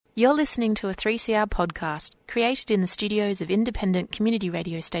You're listening to a 3CR podcast created in the studios of independent community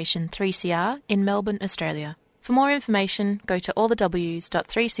radio station 3CR in Melbourne, Australia. For more information, go to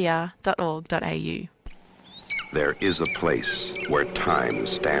allthews.3cr.org.au. There is a place where time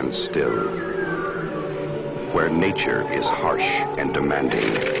stands still, where nature is harsh and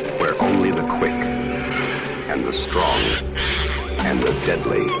demanding, where only the quick and the strong and the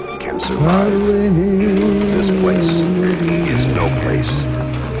deadly can survive. This place is no place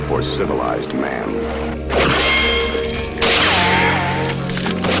for civilized man.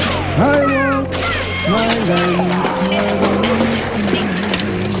 I want my land.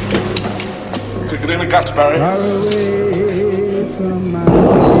 Took it in the guts, Barry. Far away from my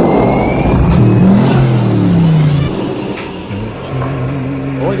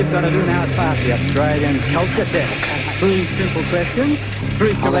All you've got to do now is pass the Australian culture test. 3 simple questions,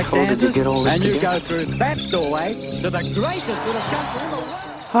 3 correct answers, and you go through that doorway to the greatest little country in the world.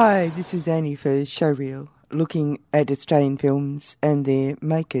 Hi, this is Annie for Showreel, looking at Australian films and their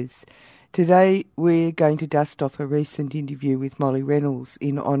makers. Today we're going to dust off a recent interview with Molly Reynolds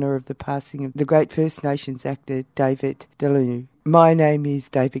in honour of the passing of the great First Nations actor David Delunu. My Name is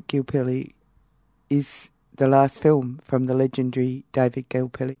David Gilpilly is the last film from the legendary David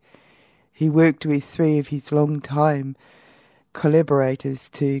Gilpilly. He worked with 3 of his long-time collaborators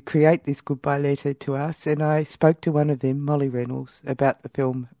to create this goodbye letter to us, and I spoke to one of them, Molly Reynolds, about the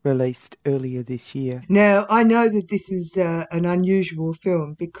film released earlier this year. Now, I know that this is an unusual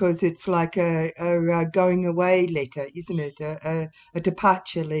film because it's like a going away letter, isn't it? A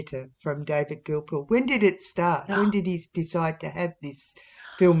departure letter from David Gilpilly. When did it start? When did he decide to have this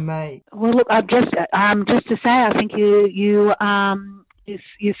film made? Well, look, just to say, I think you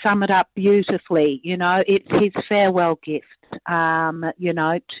sum it up beautifully. You know, it's his farewell gift. You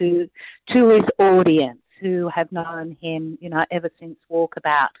know, to his audience who have known him, you know, ever since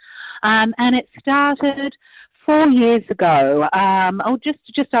Walkabout. And it started 4 years ago,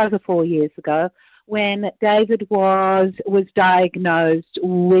 just over 4 years ago, when David was diagnosed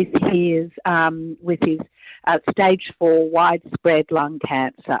with his stage 4 widespread lung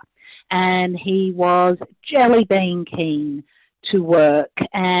cancer, and he was jelly bean keen to work,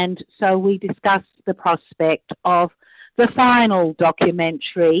 and so we discussed the prospect of the final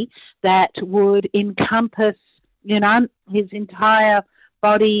documentary that would encompass, you know, his entire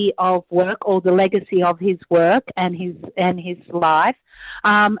body of work, or the legacy of his work and his life.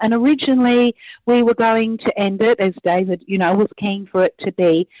 And originally we were going to end it, as David, you know, was keen for it to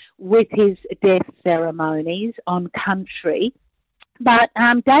be, with his death ceremonies on country. But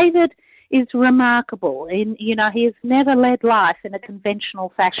David is remarkable in, you know, he has never led life in a conventional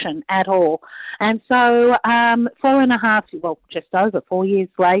fashion at all. And so 4.5, just over 4 years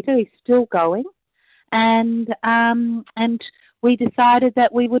later, he's still going. And we decided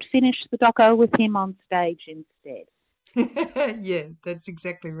that we would finish the doco with him on stage instead. Yeah, that's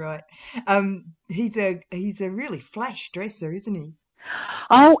exactly right. He's a really flash dresser, isn't he?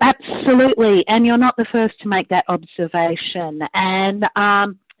 Oh, absolutely. And you're not the first to make that observation. And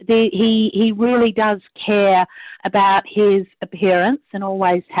he really does care about his appearance and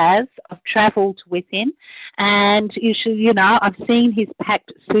always has. I've travelled with him, and I've seen his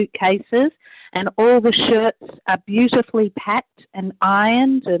packed suitcases, and all the shirts are beautifully packed and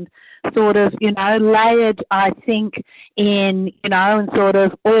ironed and sort of, you know, layered, I think, in, you know, in sort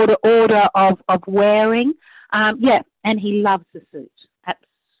of order of wearing. And he loves the suit.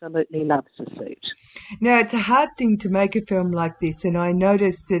 Absolutely loves the suit. Now, it's a hard thing to make a film like this, and I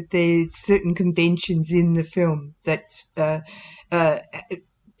noticed that there's certain conventions in the film that's,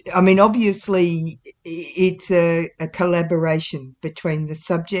 obviously it's a collaboration between the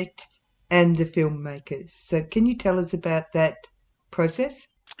subject and the filmmakers. So can you tell us about that process?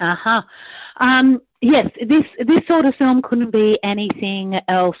 Yes, this sort of film couldn't be anything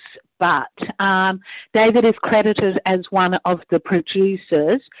else but. David is credited as one of the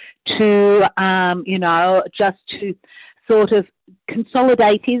producers to, just to sort of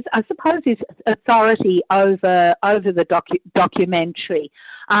consolidate his authority over the documentary.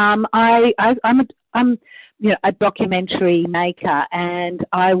 I'm a documentary maker, and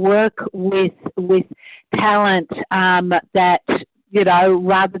I work with talent that, you know,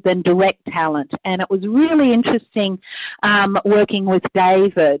 rather than direct talent. And it was really interesting working with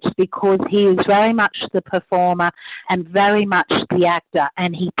David, because he is very much the performer and very much the actor,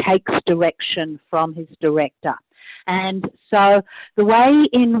 and he takes direction from his director. And so the way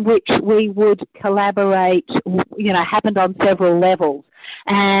in which we would collaborate, you know, happened on several levels.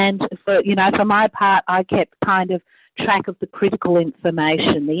 And for my part, I kept kind of track of the critical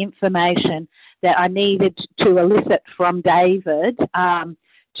information, the information that I needed to elicit from David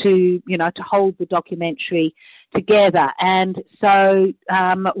to hold the documentary together. And so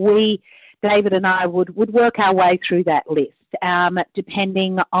David and I would work our way through that list,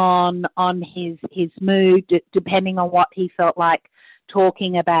 depending on his mood, depending on what he felt like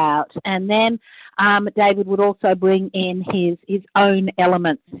talking about. And then David would also bring in his own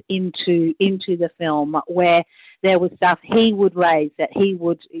elements into the film, where there was stuff he would raise that he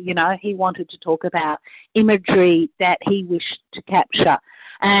wanted to talk about, imagery that he wished to capture.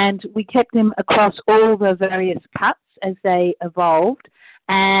 And we kept him across all the various cuts as they evolved,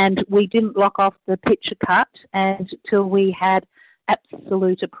 and we didn't lock off the picture cut until we had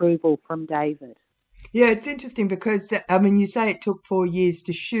absolute approval from David. Yeah, it's interesting because, you say it took 4 years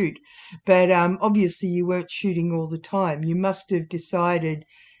to shoot, but obviously you weren't shooting all the time. You must have decided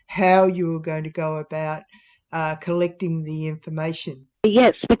how you were going to go about collecting the information.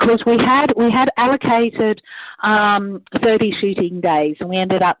 Yes, because we had allocated 30 shooting days, and we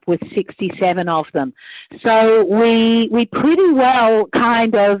ended up with 67 of them. So we pretty well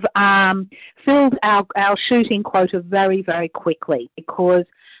kind of filled our shooting quota very, very quickly, because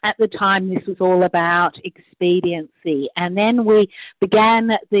at the time this was all about expediency. And then we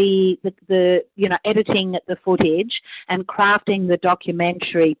began the editing the footage and crafting the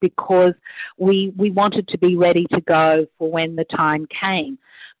documentary, because we wanted to be ready to go for when the time came.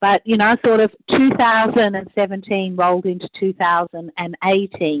 But, sort of 2017 rolled into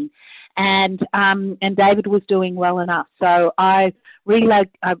 2018, and David was doing well enough. So I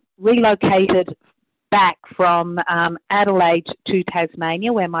relocated back from Adelaide to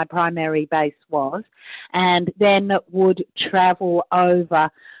Tasmania, where my primary base was, and then would travel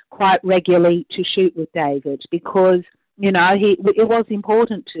over quite regularly to shoot with David, because it was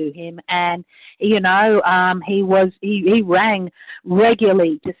important to him, and he rang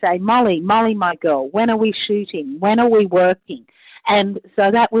regularly to say, Molly, my girl, when are we shooting? When are we working? And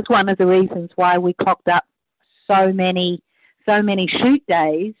so that was one of the reasons why we clocked up so many shoot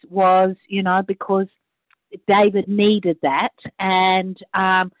days, was because David needed that, and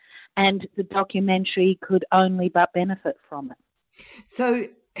the documentary could only but benefit from it. So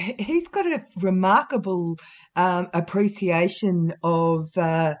he's got a remarkable appreciation of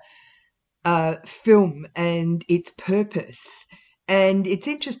film and its purpose. And it's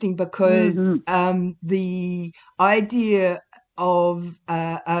interesting because the idea of,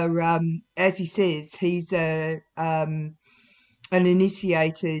 as he says, he's an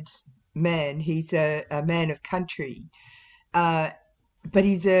initiated man. He's a man of country, but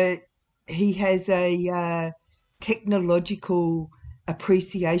he has a technological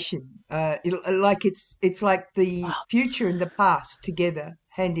appreciation. It's like the future and the past together,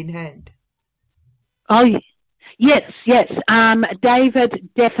 hand in hand. Oh, yes. David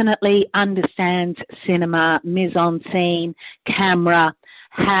definitely understands cinema, mise-en-scene, camera,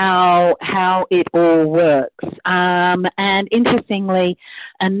 how it all works. And interestingly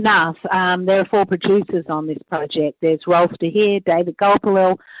enough, there are 4 producers on this project. There's Rolf de Heer, David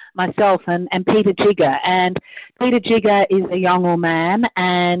Gulpilil, myself, and Peter Jigger. And Peter Jigger is a young man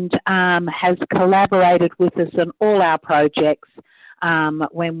and has collaborated with us on all our projects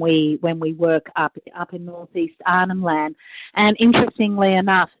when we work up in northeast Arnhem Land. And interestingly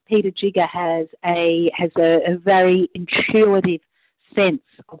enough, Peter Jigger has a very intuitive sense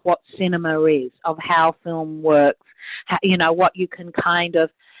of what cinema is, of how film works, what you can kind of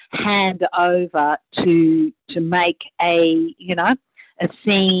hand over to make a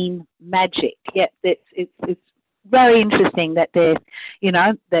scene magic. Yeah, it's very interesting that there's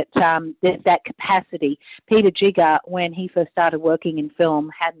that capacity. Peter Jigger, when he first started working in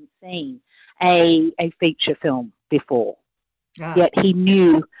film, hadn't seen a feature film before. Yet he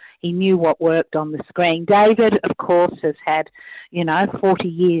knew what worked on the screen. David, of course, has had 40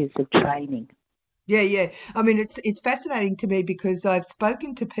 years of training. Yeah. I mean, it's fascinating to me because I've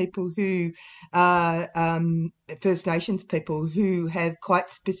spoken to people who are First Nations people who have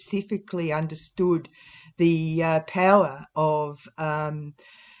quite specifically understood the power of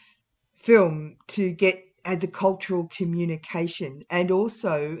film to get as a cultural communication, and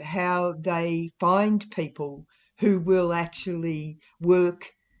also how they find people who will actually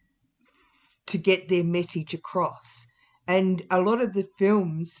work to get their message across. And a lot of the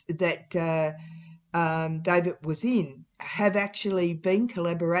films that David was in have actually been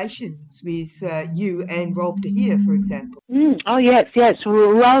collaborations with you and Rolf de Heer, for example. Oh, yes.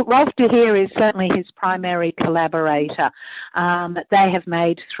 Rolf de Heer is certainly his primary collaborator. They have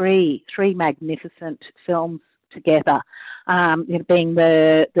made three magnificent films together, being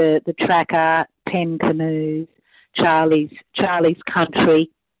the Tracker, 10 Canoes, Charlie's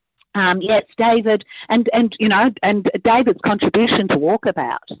Country, Yes, David, and David's contribution to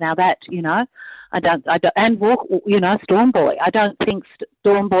Walkabout. Now that I don't, and Storm Boy. I don't think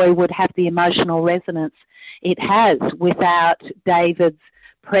Storm Boy would have the emotional resonance it has without David's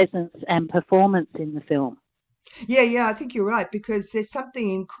presence and performance in the film. Yeah, I think you're right, because there's something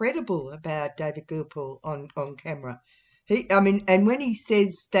incredible about David Gilpool on camera. And when he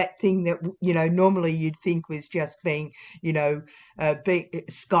says that thing that, normally you'd think was just being,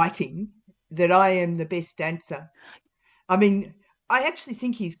 skiting, that I am the best dancer. I mean, I actually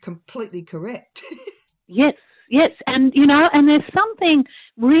think he's completely correct. Yes, and and there's something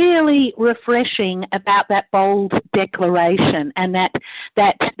really refreshing about that bold declaration and that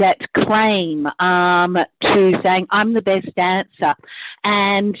claim to saying I'm the best dancer,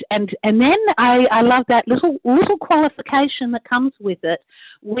 and then I love that little qualification that comes with it,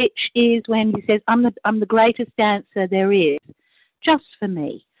 which is when he says I'm the greatest dancer there is, just for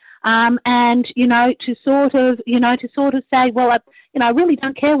me. And to sort of say, well, I really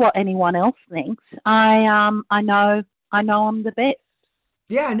don't care what anyone else thinks. I know I'm the best.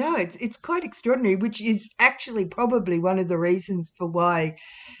 Yeah, no, it's quite extraordinary, which is actually probably one of the reasons for why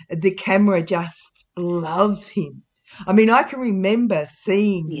the camera just loves him. I mean, I can remember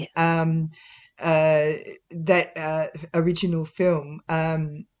seeing that original film,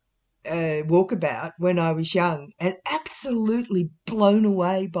 Walkabout, when I was young, and absolutely blown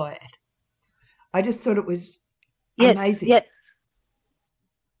away by it. I just thought it was amazing. Yes.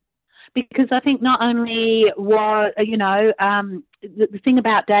 Because I think not only was, the thing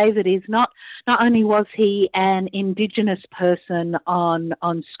about David is not only was he an Indigenous person on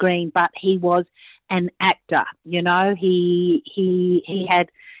screen, but he was an actor. He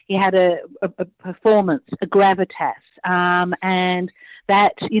had a performance, a gravitas, and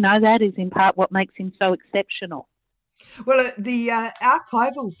that is in part what makes him so exceptional. Well, the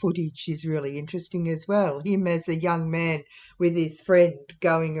archival footage is really interesting as well. Him as a young man with his friend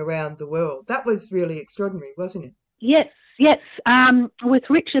going around the world. That was really extraordinary, wasn't it? Yes. With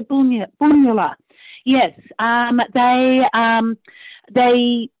Richard Bunula. Yes. And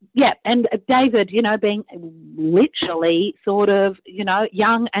David, being literally sort of,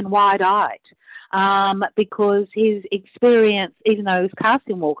 young and wide-eyed. Because his experience, even though it was cast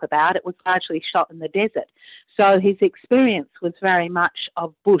in Walkabout, it was largely shot in the desert. So his experience was very much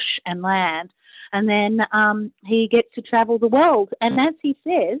of bush and land. And then he gets to travel the world. And as he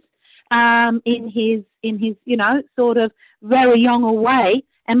says, in his sort of very young way,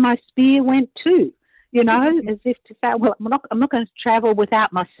 and my spear went too, as if to say, well, I'm not going to travel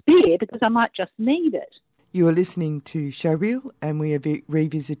without my spear because I might just need it. You are listening to Showreel, and we are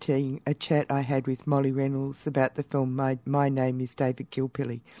revisiting a chat I had with Molly Reynolds about the film My Name is David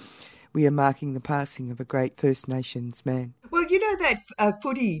Gilpilly. We are marking the passing of a great First Nations man. Well, that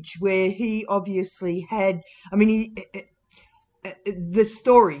footage where he obviously had, his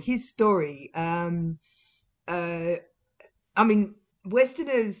story.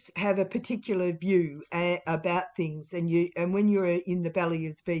 Westerners have a particular view about things, and when you're in the belly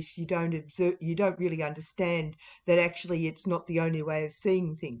of the beast, you don't really understand that actually it's not the only way of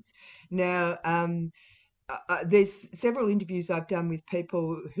seeing things. Now, there's several interviews I've done with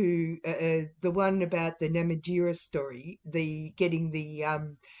people who, the one about the Namatjira story, with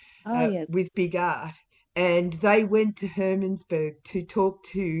Big Art, and they went to Hermannsburg to talk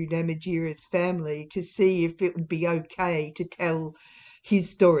to Namatjira's family to see if it would be okay to tell his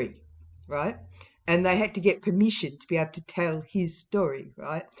story, right? And they had to get permission to be able to tell his story,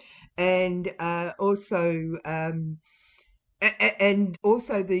 right? And also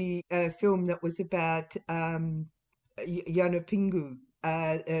the film that was about Yunupingu,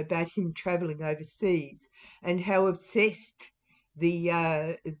 about him travelling overseas, and how obsessed the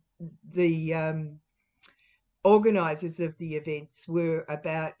organisers of the events were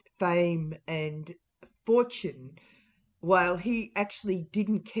about fame and fortune, while he actually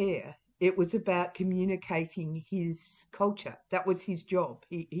didn't care. It was about communicating his culture. That was his job.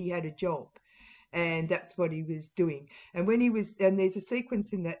 He had a job, and that's what he was doing. And and there's a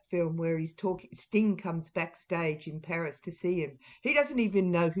sequence in that film where Sting comes backstage in Paris to see him. He doesn't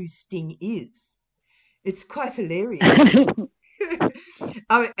even know who Sting is. It's quite hilarious.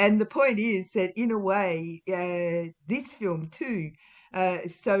 And the point is that, in a way, this film too,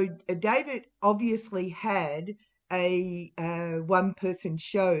 so David obviously had a one-person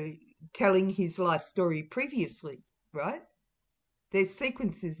show telling his life story previously, right? There's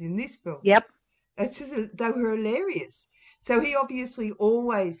sequences in this film. Yep. They were hilarious. So he obviously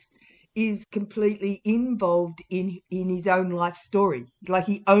always is completely involved in his own life story, like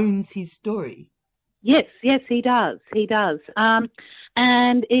he owns his story. Yes, he does.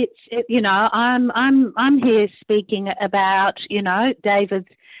 And I'm here speaking about,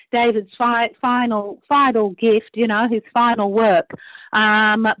 David's final gift, his final work,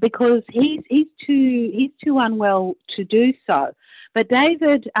 because he's too unwell to do so. But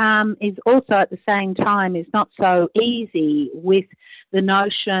David is also at the same time is not so easy with the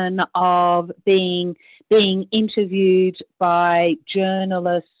notion of being interviewed by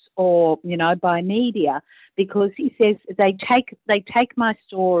journalists or by media, because he says they take my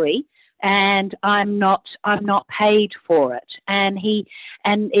story and I'm not paid for it, and he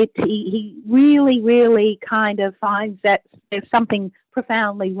really kind of finds that there's something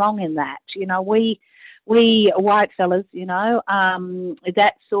profoundly wrong in that. We white fellas,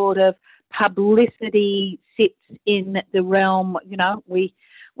 that sort of publicity sits in the realm. We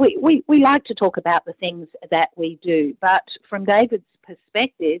like to talk about the things that we do, but from David's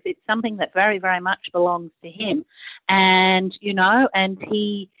perspective, it's something that very, very much belongs to him, and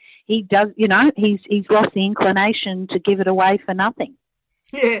he does, he's lost the inclination to give it away for nothing.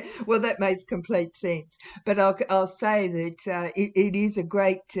 Yeah, well, that makes complete sense. But I'll say that it is a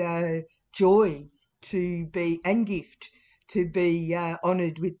great joy to be, and gift to be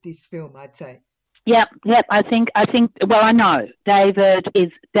honoured with this film, I'd say. Yep. I think. Well, I know David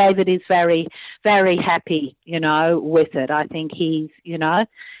is very, very happy, with it. I think he's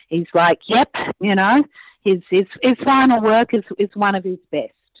like, yep, his final work is one of his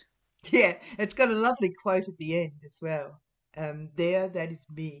best. Yeah, it's got a lovely quote at the end as well. That is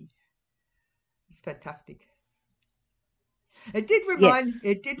me. It's fantastic. It did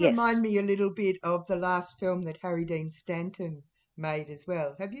remind me a little bit of the last film that Harry Dean Stanton made as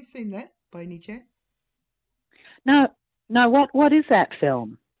well. Have you seen that by any chance? No. What is that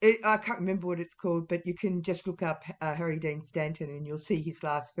film? I can't remember what it's called, but you can just look up Harry Dean Stanton and you'll see his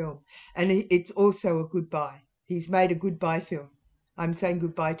last film. And it's also a goodbye. He's made a goodbye film. I'm saying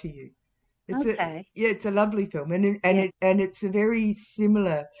goodbye to you. It's okay. It's a lovely film, and it's a very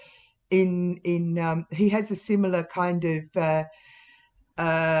similar. He has a similar kind of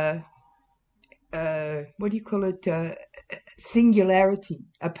what do you call it? Singularity.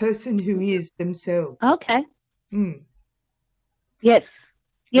 A person who is themselves. Okay. Mm. Yes,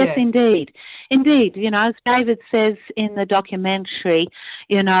 yeah. Indeed. As David says in the documentary,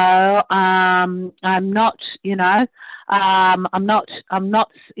 I'm not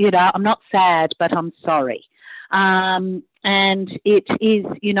sad, but I'm sorry. And it is,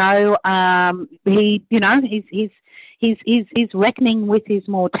 he's reckoning with his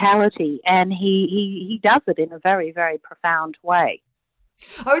mortality, and he does it in a very, very profound way.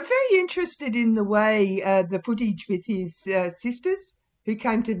 I was very interested in the way the footage with his sisters who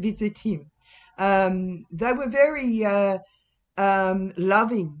came to visit him. They were very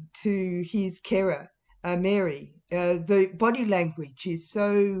loving to his carer, Mary. The body language is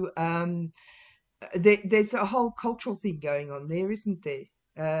so... there's a whole cultural thing going on there, isn't there?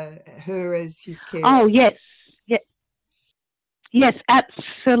 Her as his carer. Oh, yes. Yes,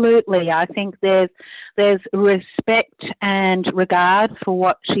 absolutely. I think there's respect and regard for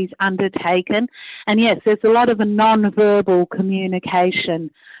what she's undertaken, and yes, there's a lot of a non-verbal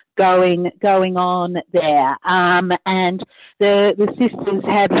communication going on there. And the sisters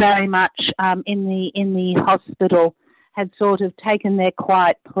had very much in the hospital had sort of taken their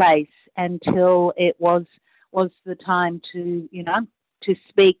quiet place until it was the time to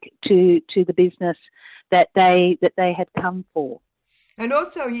speak to the business that they had come for. And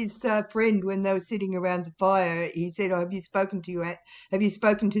also his friend, when they were sitting around the fire, he said, have you spoken to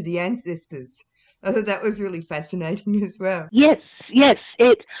the ancestors? I thought that was really fascinating as well. Yes.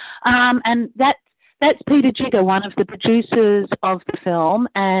 And that's Peter Jigger, one of the producers of the film,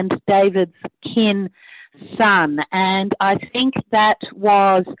 and David's kin son. And I think that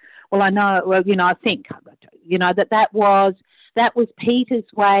was, that was Peter's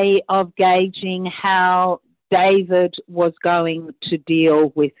way of gauging how David was going to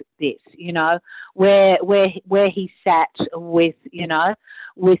deal with this, where he sat with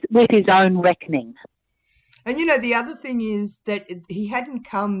his own reckoning. And the other thing is that he hadn't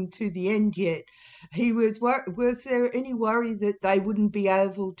come to the end yet. He was there any worry that they wouldn't be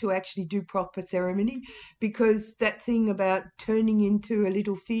able to actually do proper ceremony? Because that thing about turning into a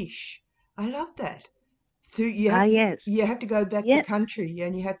little fish, I love that. So you have to go back to country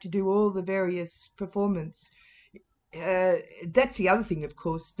and you have to do all the various performance. That's the other thing, of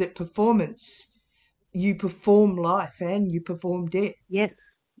course, that performance, you perform life and you perform death. Yes,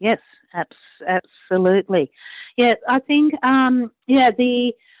 absolutely. Yeah, I think that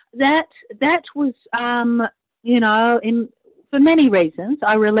was for many reasons.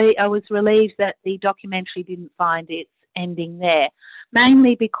 I was relieved that the documentary didn't find its ending there.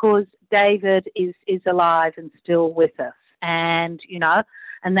 mainly because David is alive and still with us, and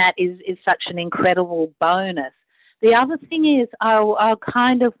and that is such an incredible bonus. The other thing is,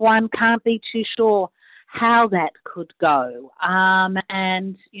 one can't be too sure how that could go,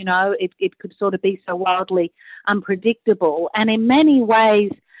 and it could sort of be so wildly unpredictable, and in many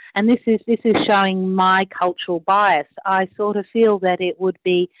ways. And this is showing my cultural bias. I sort of feel that it would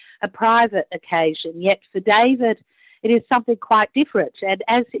be a private occasion. Yet for David, it is something quite different. And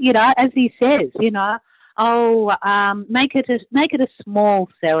as he says, make it a small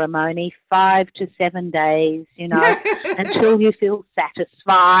ceremony, 5 to 7 days, until you feel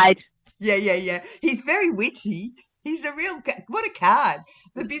satisfied. Yeah. He's very witty. He's a real what a card.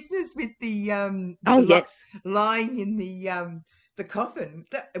 The business with the lying in the coffin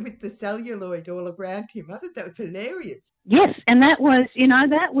with the celluloid all around him. I thought that was hilarious. Yes, and that was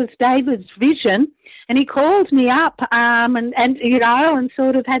David's vision, and he called me up, and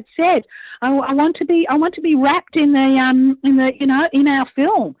sort of had said, I want to be wrapped in in our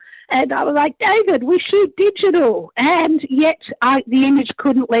film. And I was like, David, we shoot digital, and yet the image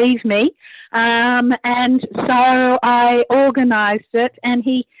couldn't leave me, and so I organised it, and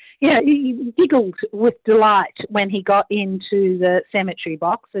he giggled with delight when he got into the cemetery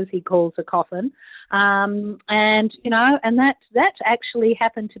box, as he calls the coffin, and that actually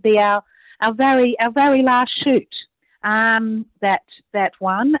happened to be our very last shoot, that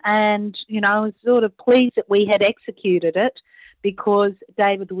one, and I was sort of pleased that we had executed it because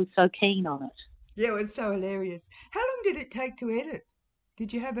David was so keen on it. Yeah, it was so hilarious. How long did it take to edit?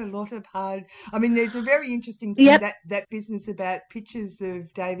 Did you have a lot of hard... I mean, there's a very interesting thing, that business about pictures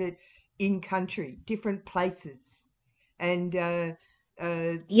of David in country, different places, and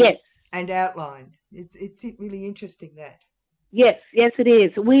yes, and outlined. It's really interesting, that. Yes, it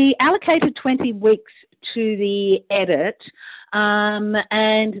is. We allocated 20 weeks to the edit, and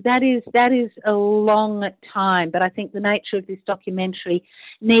that is a long time. But I think the nature of this documentary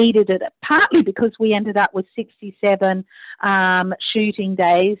needed it, partly because we ended up with 67 shooting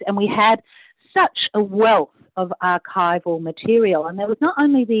days, and we had such a wealth of archival material. And there was not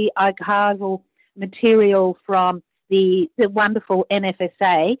only the archival material from the wonderful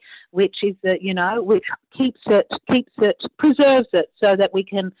NFSA, which is which preserves it so that we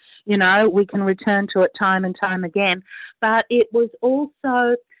can return to it time and time again. But it was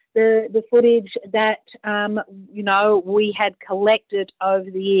also the footage that we had collected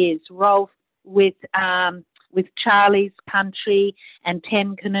over the years. Rolf with Charlie's Country and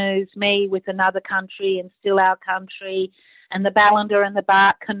 10 Canoes, me with Another Country and Still Our Country, and the Ballender and the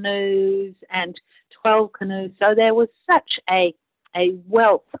Bark Canoes and 12 Canoes. So there was such a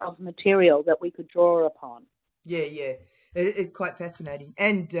wealth of material that we could draw upon. Yeah. It's quite fascinating.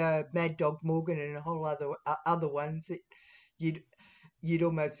 And Mad Dog Morgan and a whole other ones that you'd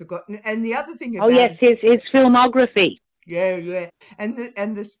almost forgotten. And the other thing about... Oh, yes, his filmography. Yeah.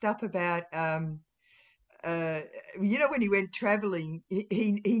 And the stuff about... when he went travelling,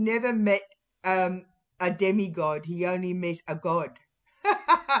 he never met a demigod. He only met a god,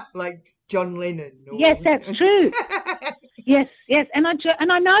 like John Lennon. Yes, that's true. Yes, and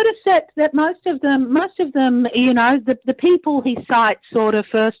I noticed that most of them, the people he cites sort of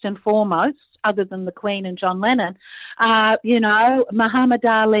first and foremost, other than the Queen and John Lennon, Muhammad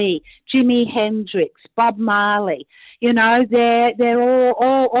Ali, Jimi Hendrix, Bob Marley. They're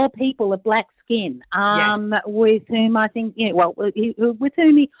all people of black skin, with whom I think, with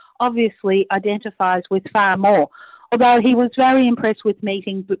whom he obviously identifies with far more. Although he was very impressed with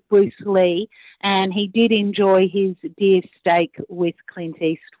meeting Bruce Lee, and he did enjoy his deer steak with Clint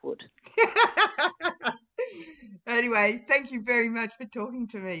Eastwood. Anyway, thank you very much for talking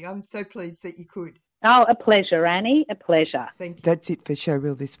to me. I'm so pleased that you could. Oh, a pleasure, Annie. A pleasure. Thank you. That's it for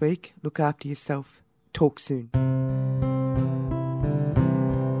Showreel this week. Look after yourself. Talk soon.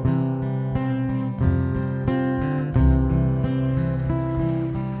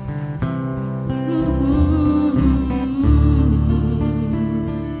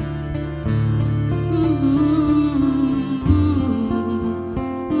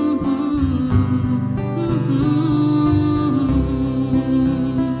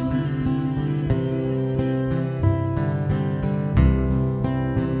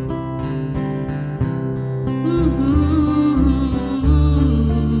 Mm-hmm.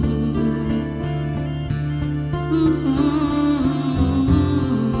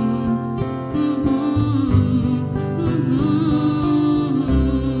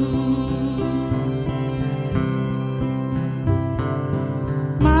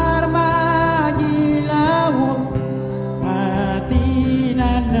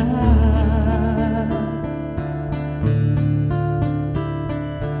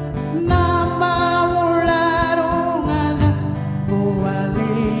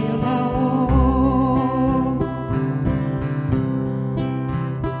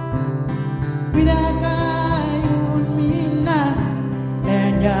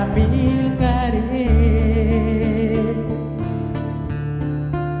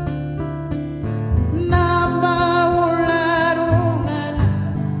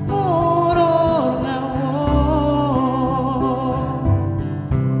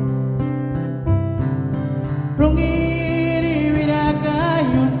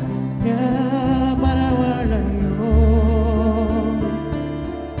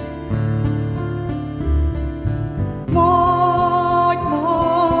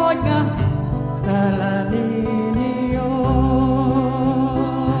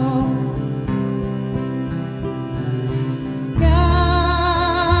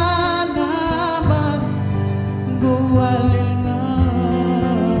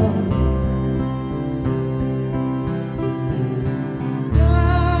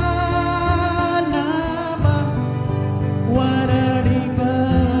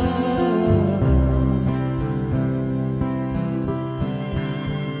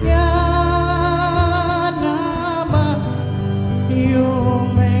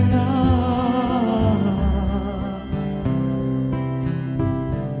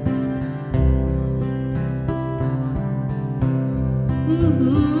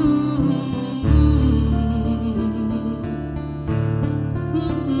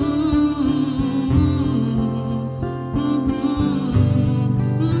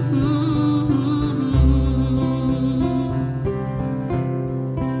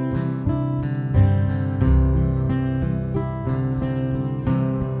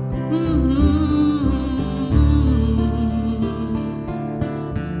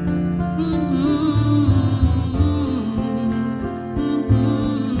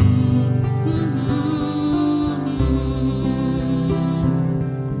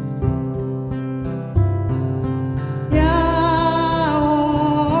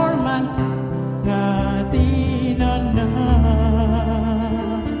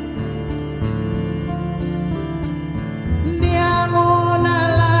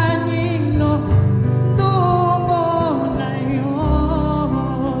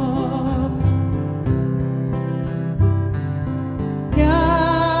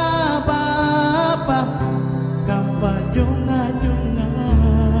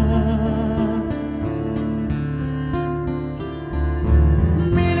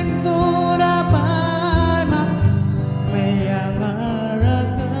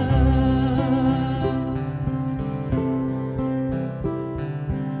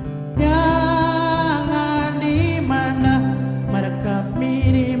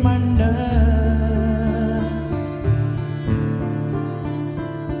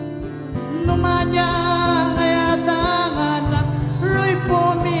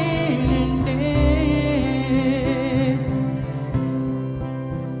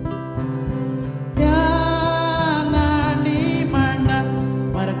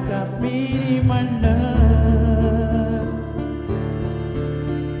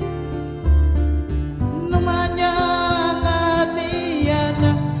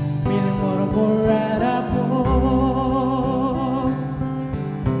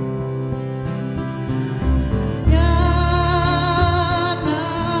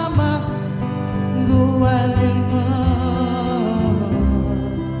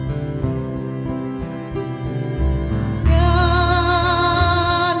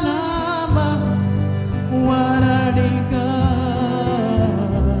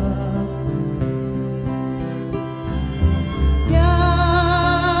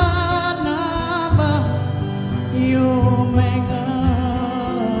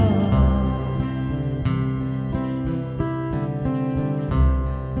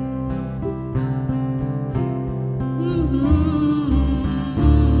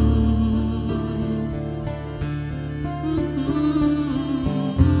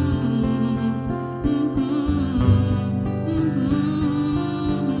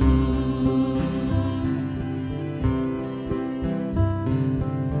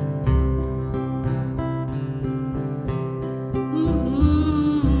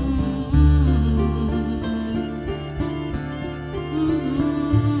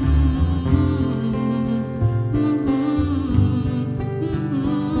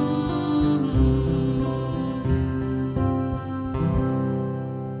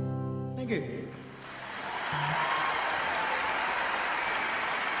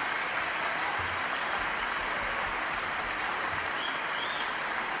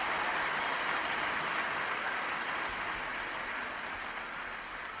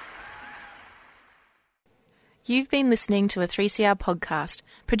 You've been listening to a 3CR podcast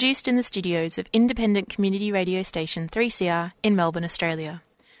produced in the studios of independent community radio station 3CR in Melbourne, Australia.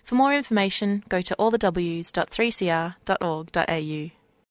 For more information, go to allthews.3cr.org.au.